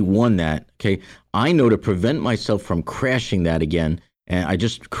really won that, okay, I know to prevent myself from crashing that again, and I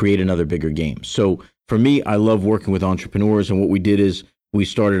just create another bigger game. So for me, I love working with entrepreneurs, and what we did is we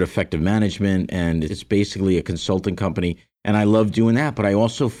started Effective Management, and it's basically a consulting company, and I love doing that. But I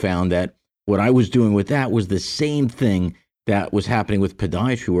also found that what I was doing with that was the same thing that was happening with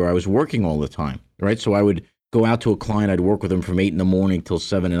podiatry, where I was working all the time, right? So I would go out to a client, I'd work with them from 8 a.m. till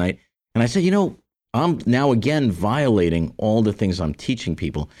 7 p.m. And I said, I'm now again violating all the things I'm teaching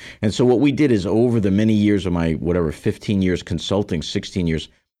people. And so what we did is, over the many years of my, 15 years consulting, 16 years,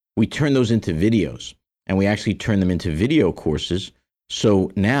 we turned those into videos, and we actually turned them into video courses.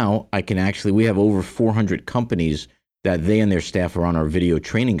 So now we have over 400 companies that they and their staff are on our video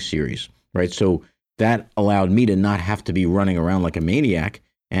training series, right? So that allowed me to not have to be running around like a maniac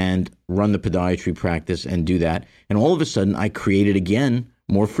and run the podiatry practice and do that. And all of a sudden, I created, again,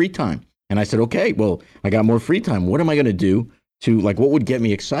 more free time. And I said, okay, well, I got more free time. What am I going to do what would get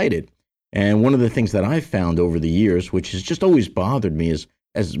me excited? And one of the things that I've found over the years, which has just always bothered me, is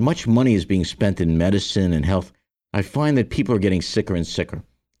as much money is being spent in medicine and health, I find that people are getting sicker and sicker.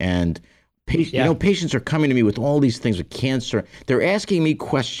 And patients are coming to me with all these things, with cancer. They're asking me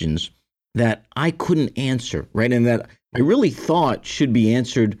questions that I couldn't answer, right? And that I really thought should be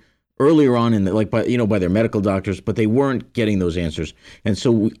answered earlier on by their medical doctors, but they weren't getting those answers. And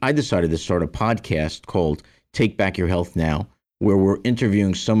so I decided to start a podcast called Take Back Your Health Now, where we're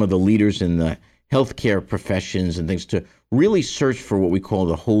interviewing some of the leaders in the healthcare professions and things to really search for what we call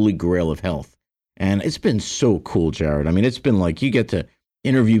the holy grail of health. And it's been so cool, Jared. I mean, it's been like you get to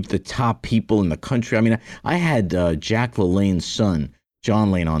interview the top people in the country. I mean, I had Jack LaLanne's son,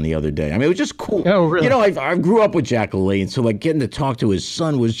 John Lane, on the other day. I mean, it was just cool. Oh, really? I grew up with Jack LaLanne, so getting to talk to his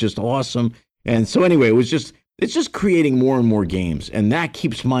son was just awesome. And so anyway, it's just creating more and more games, and that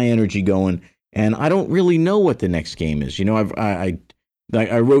keeps my energy going. And I don't really know what the next game is. I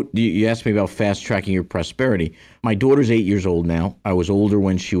wrote. You asked me about fast tracking your prosperity. My daughter's 8 years old now. I was older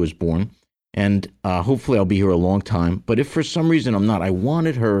when she was born, and hopefully I'll be here a long time. But if for some reason I'm not, I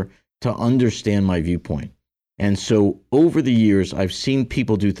wanted her to understand my viewpoint. And so over the years, I've seen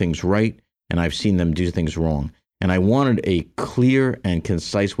people do things right, and I've seen them do things wrong. And I wanted a clear and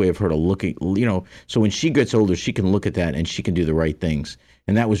concise way of her to look at, so when she gets older, she can look at that and she can do the right things.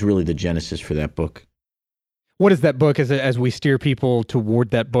 And that was really the genesis for that book. What is that book, as we steer people toward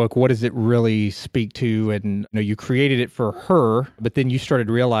that book, what does it really speak to? And you created it for her, but then you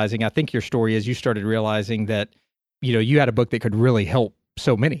started realizing, I think your story is you started realizing that, you had a book that could really help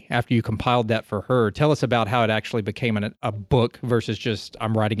so many after you compiled that for her. Tell us about how it actually became a book versus just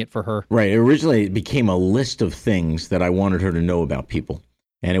I'm writing it for her. Right. Originally, it became a list of things that I wanted her to know about people.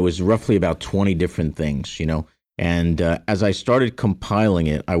 And it was roughly about 20 different things, And as I started compiling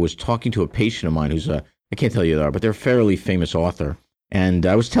it, I was talking to a patient of mine who's I can't tell you who they are, but they're a fairly famous author. And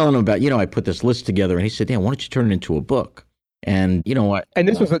I was telling him about, I put this list together, and he said, Dan, why don't you turn it into a book? And what? And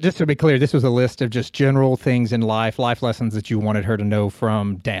this was, just to be clear, this was a list of just general things in life lessons that you wanted her to know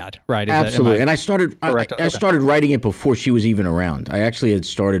from Dad, right? Absolutely. And I started writing it before she was even around. I actually had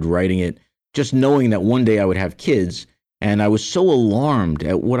started writing it just knowing that one day I would have kids. And I was so alarmed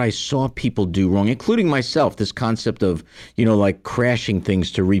at what I saw people do wrong, including myself, this concept of, crashing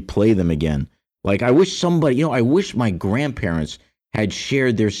things to replay them again. Like, I wish I wish my grandparents had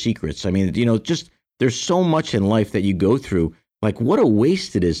shared their secrets. I mean, just there's so much in life that you go through. Like, what a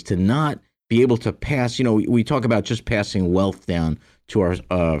waste it is to not be able to pass. We talk about just passing wealth down to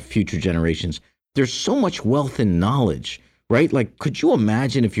our future generations. There's so much wealth in knowledge, right? Like, could you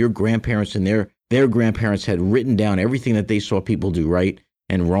imagine if your grandparents and their grandparents had written down everything that they saw people do right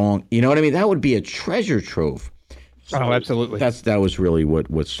and wrong? You know what I mean? That would be a treasure trove. So absolutely. That was really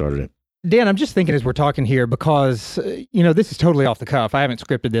what started it. Dan, I'm just thinking as we're talking here, because, this is totally off the cuff. I haven't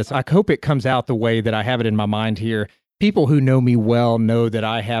scripted this. I hope it comes out the way that I have it in my mind here. People who know me well know that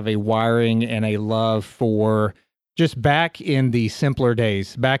I have a wiring and a love for just back in the simpler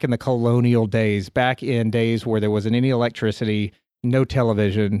days, back in the colonial days, back in days where there wasn't any electricity, no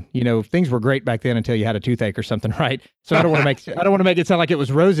television. Things were great back then until you had a toothache or something, right? So I don't want to make it sound like it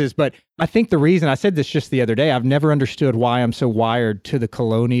was roses, but I think the reason I said this just the other day, I've never understood why I'm so wired to the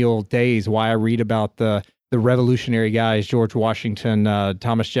colonial days, why I read about the revolutionary guys, George Washington,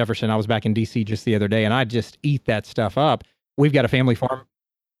 Thomas Jefferson. I was back in DC just the other day, and I just eat that stuff up. We've got a family farm.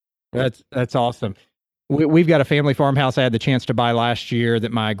 That's awesome. We've got a family farmhouse I had the chance to buy last year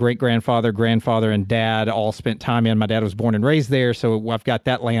that my great-grandfather, grandfather, and dad all spent time in. My dad was born and raised there, so I've got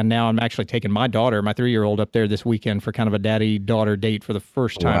that land now. I'm actually taking my daughter, my 3-year-old, up there this weekend for kind of a daddy-daughter date for the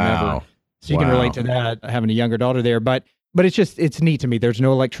first time ever. So you can relate to that, having a younger daughter there. But it's neat to me. There's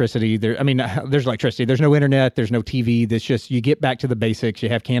no electricity. There's electricity. There's no internet. There's no TV. There's just, you get back to the basics. You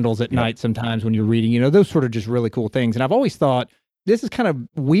have candles at night sometimes when you're reading, those sort of just really cool things. And I've always thought, this is kind of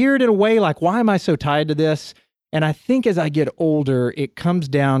weird in a way, like, why am I so tied to this? And I think as I get older, it comes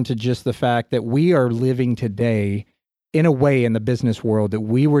down to just the fact that we are living today in a way in the business world that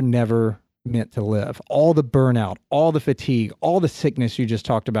we were never meant to live. All the burnout, all the fatigue, all the sickness you just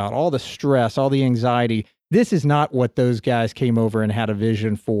talked about, all the stress, all the anxiety. This is not what those guys came over and had a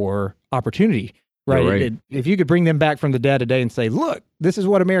vision for opportunity. Right. If you could bring them back from the dead today and say, look, this is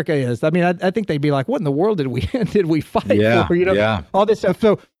what America is. I mean, I think they'd be like, what in the world did we fight for? All this stuff.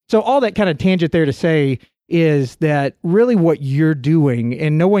 So all that kind of tangent there to say is that really what you're doing,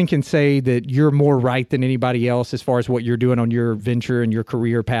 and no one can say that you're more right than anybody else as far as what you're doing on your venture and your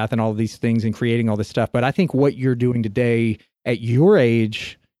career path and all of these things and creating all this stuff. But I think what you're doing today at your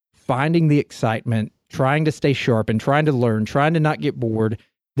age, finding the excitement, trying to stay sharp and trying to learn, trying to not get bored.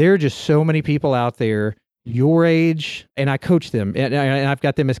 There are just so many people out there your age, and I coach them, and I've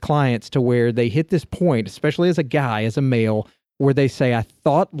got them as clients to where they hit this point, especially as a guy, as a male, where they say, I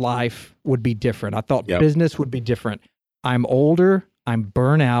thought life would be different. I thought business would be different. I'm older, I'm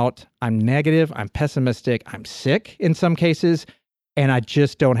burnout, I'm negative, I'm pessimistic, I'm sick in some cases, and I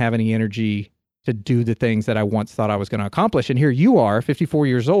just don't have any energy to do the things that I once thought I was going to accomplish. And here you are, 54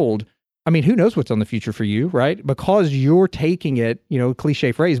 years old. I mean, who knows what's on the future for you, right? Because you're taking it,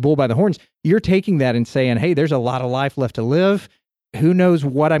 cliche phrase, bull by the horns, you're taking that and saying, hey, there's a lot of life left to live. Who knows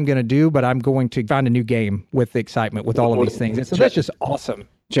what I'm going to do, but I'm going to find a new game with excitement, with all of these things. And so that's just awesome.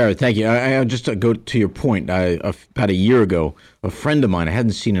 Jared, thank you. I just go to your point. About a year ago, a friend of mine I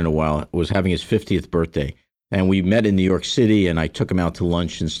hadn't seen in a while was having his 50th birthday. And we met in New York City, and I took him out to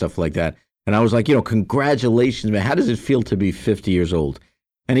lunch and stuff like that. And I was like, congratulations, man. How does it feel to be 50 years old?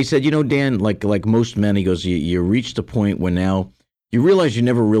 And he said, Dan, like most men, he goes, you reached a point where now you realize you're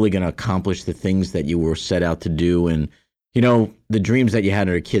never really going to accomplish the things that you were set out to do. And, the dreams that you had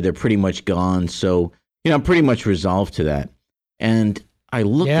as a kid, they're pretty much gone. So, I'm pretty much resolved to that. And I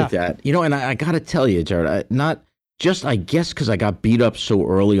looked at that, and I got to tell you, Jared, I guess because I got beat up so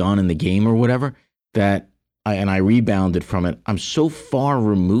early on in the game or whatever, that I rebounded from it. I'm so far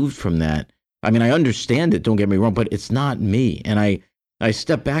removed from that. I mean, I understand it, don't get me wrong, but it's not me. And I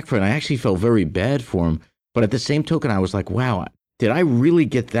stepped back from it. I actually felt very bad for him. But at the same token, I was like, wow, did I really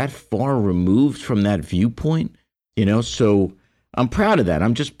get that far removed from that viewpoint? So I'm proud of that.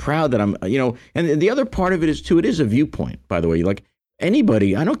 I'm just proud that I'm, and the other part of it is too, it is a viewpoint, by the way. Like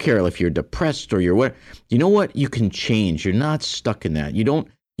anybody, I don't care if you're depressed or you're what, you know what? You can change. You're not stuck in that.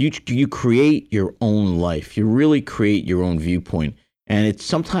 You create your own life. You really create your own viewpoint. And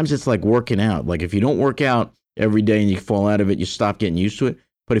sometimes it's like working out. Like if you don't work out every day and you fall out of it, you stop getting used to it.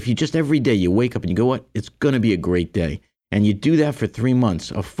 But if you just every day you wake up and you go, what? It's going to be a great day. And you do that for 3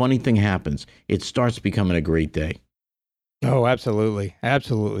 months, a funny thing happens. It starts becoming a great day. Oh, absolutely.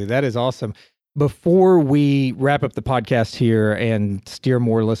 Absolutely. That is awesome. Before we wrap up the podcast here and steer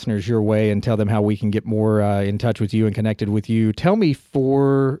more listeners your way and tell them how we can get more in touch with you and connected with you, tell me,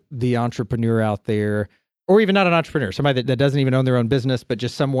 for the entrepreneur out there, or even not an entrepreneur, somebody that doesn't even own their own business, but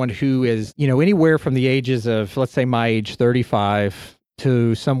just someone who is, anywhere from the ages of, let's say my age, 35,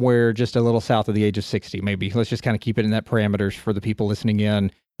 to somewhere just a little south of the age of 60, maybe. Let's just kind of keep it in that parameters for the people listening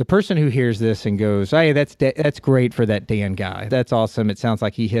in. The person who hears this and goes, hey, that's great for that Dan guy. That's awesome. It sounds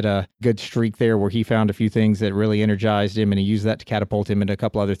like he hit a good streak there where he found a few things that really energized him, and he used that to catapult him into a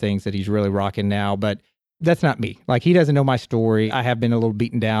couple other things that he's really rocking now. But that's not me. Like, he doesn't know my story. I have been a little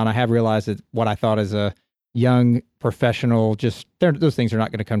beaten down. I have realized that what I thought as a young professional, those things are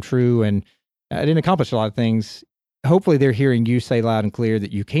not going to come true. And I didn't accomplish a lot of things. Hopefully they're hearing you say loud and clear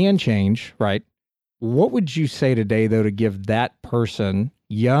that you can change, right? What would you say today, though, to give that person,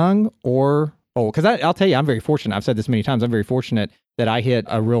 young or old? Because I'll tell you, I'm very fortunate. I've said this many times. I'm very fortunate that I hit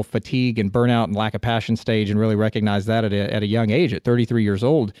a real fatigue and burnout and lack of passion stage and really recognized that at a young age, at 33 years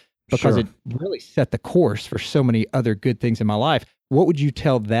old, because it really set the course for so many other good things in my life. What would you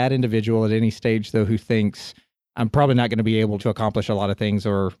tell that individual at any stage, though, who thinks, I'm probably not going to be able to accomplish a lot of things,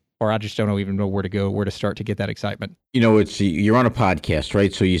 or I just don't even know where to go, where to start to get that excitement. You know, you're on a podcast,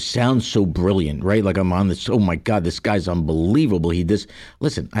 right? So you sound so brilliant, right? Like I'm on this, oh my God, this guy's unbelievable.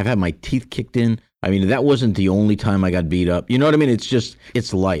 Listen, I've had my teeth kicked in. I mean, that wasn't the only time I got beat up. You know what I mean?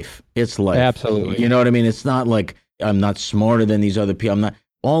 It's life. It's life. Absolutely. You know what I mean? It's not like I'm not smarter than these other people.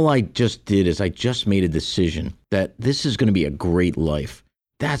 All I just did is I just made a decision that this is going to be a great life.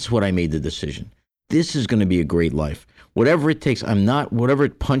 That's what I made the decision. This is going to be a great life. Whatever it takes, whatever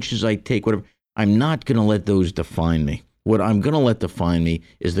punches I take, I'm not going to let those define me. What I'm going to let define me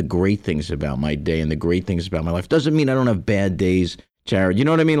is the great things about my day and the great things about my life. Doesn't mean I don't have bad days, Jared. You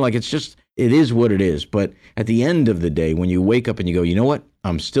know what I mean? Like, it is what it is. But at the end of the day, when you wake up and you go, you know what?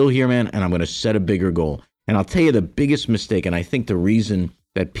 I'm still here, man, and I'm going to set a bigger goal. And I'll tell you the biggest mistake, and I think the reason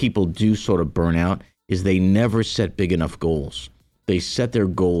that people do sort of burn out is they never set big enough goals. They set their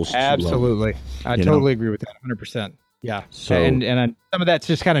goals too low. Absolutely. I totally agree with that 100%. Yeah. So, and some of that's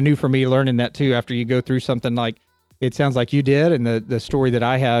just kind of new for me, learning that too, after you go through something like it sounds like you did, and the story that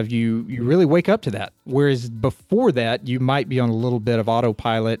I have, you really wake up to that. Whereas before that, you might be on a little bit of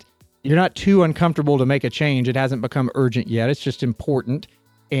autopilot. You're not too uncomfortable to make a change. It hasn't become urgent yet. It's just important,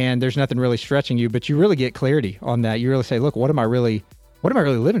 and there's nothing really stretching you, but you really get clarity on that. You really say, look, what am I really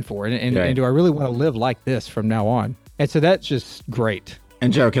living for? And do I really want to live like this from now on? And so that's just great.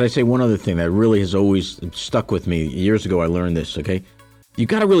 And Jared, can I say one other thing that really has always stuck with me? Years ago, I learned this, okay? You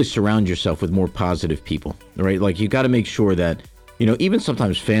got to really surround yourself with more positive people, right? Like, you got to make sure that, even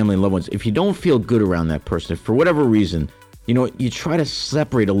sometimes family and loved ones, if you don't feel good around that person, for whatever reason, you try to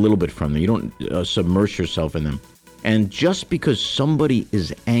separate a little bit from them. You don't submerge yourself in them. And just because somebody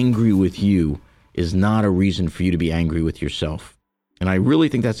is angry with you is not a reason for you to be angry with yourself. And I really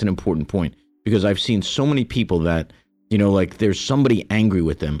think that's an important point, because I've seen so many people that, like, there's somebody angry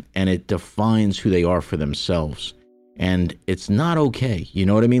with them and it defines who they are for themselves. And it's not okay. You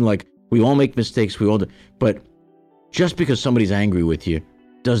know what I mean? Like, we all make mistakes. But just because somebody's angry with you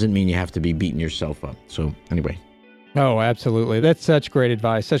doesn't mean you have to be beating yourself up. So anyway. Oh, absolutely. That's such great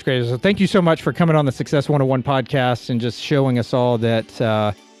advice. So thank you so much for coming on the Success 101 podcast and just showing us all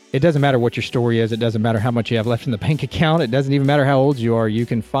that it doesn't matter what your story is. It doesn't matter how much you have left in the bank account. It doesn't even matter how old you are. You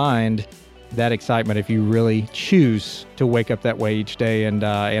can find that excitement if you really choose to wake up that way each day. And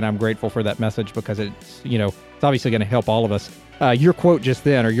I'm grateful for that message, because it's obviously going to help all of us. Your quote just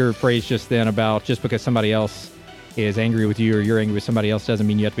then, or your phrase just then about just because somebody else is angry with you or you're angry with somebody else doesn't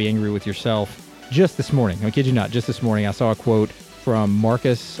mean you have to be angry with yourself. Just this morning, I kid you not, just this morning, I saw a quote from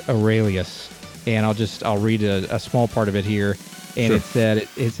Marcus Aurelius, and I'll read a small part of it here. And sure.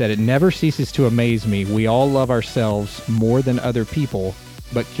 It said, "It never ceases to amaze me. We all love ourselves more than other people,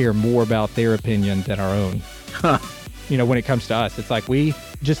 but care more about their opinion than our own." Huh. When it comes to us, it's like we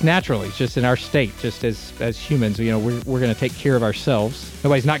just naturally, just in our state, just as humans, we're going to take care of ourselves.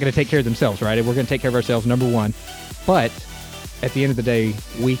 Nobody's not going to take care of themselves, right? We're going to take care of ourselves, number one. But at the end of the day,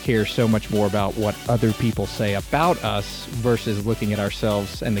 we care so much more about what other people say about us versus looking at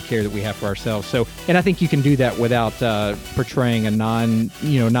ourselves and the care that we have for ourselves. So, and I think you can do that without portraying a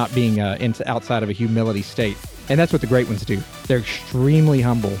not being outside of a humility state. And that's what the great ones do. They're extremely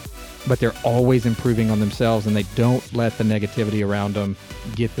humble, but they're always improving on themselves, and they don't let the negativity around them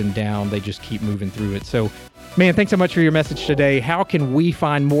get them down. They just keep moving through it. So, man, thanks so much for your message today. How can we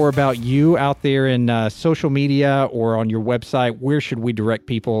find more about you out there in social media or on your website? Where should we direct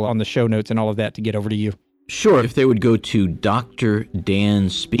people on the show notes and all of that to get over to you? Sure. If they would go to Dr. Dan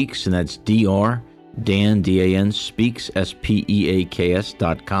Speaks, and that's Dr. Dan, D-A-N, Speaks,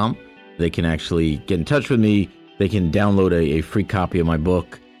 SPEAKS.com. They can actually get in touch with me. They can download a free copy of my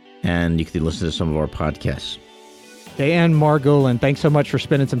book, and you can listen to some of our podcasts. Dan Margolin, thanks so much for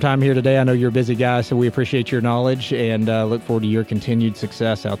spending some time here today. I know you're a busy guy, so we appreciate your knowledge and look forward to your continued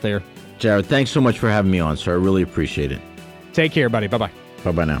success out there. Jared, thanks so much for having me on, sir. I really appreciate it. Take care, buddy. Bye-bye.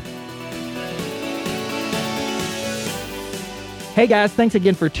 Bye-bye now. Hey guys, thanks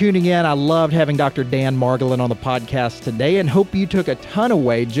again for tuning in. I loved having Dr. Dan Margolin on the podcast today, and hope you took a ton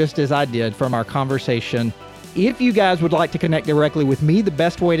away, just as I did, from our conversation. If you guys would like to connect directly with me, the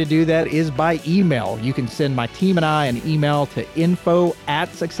best way to do that is by email. You can send my team and I an email to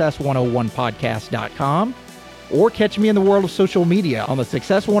info@success101podcast.com, or catch me in the world of social media on the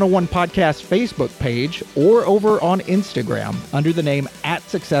Success 101 Podcast Facebook page, or over on Instagram under the name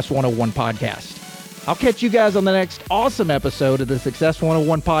 @Success101 Podcast. I'll catch you guys on the next awesome episode of the Success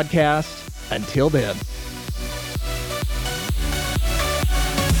 101 Podcast. Until then.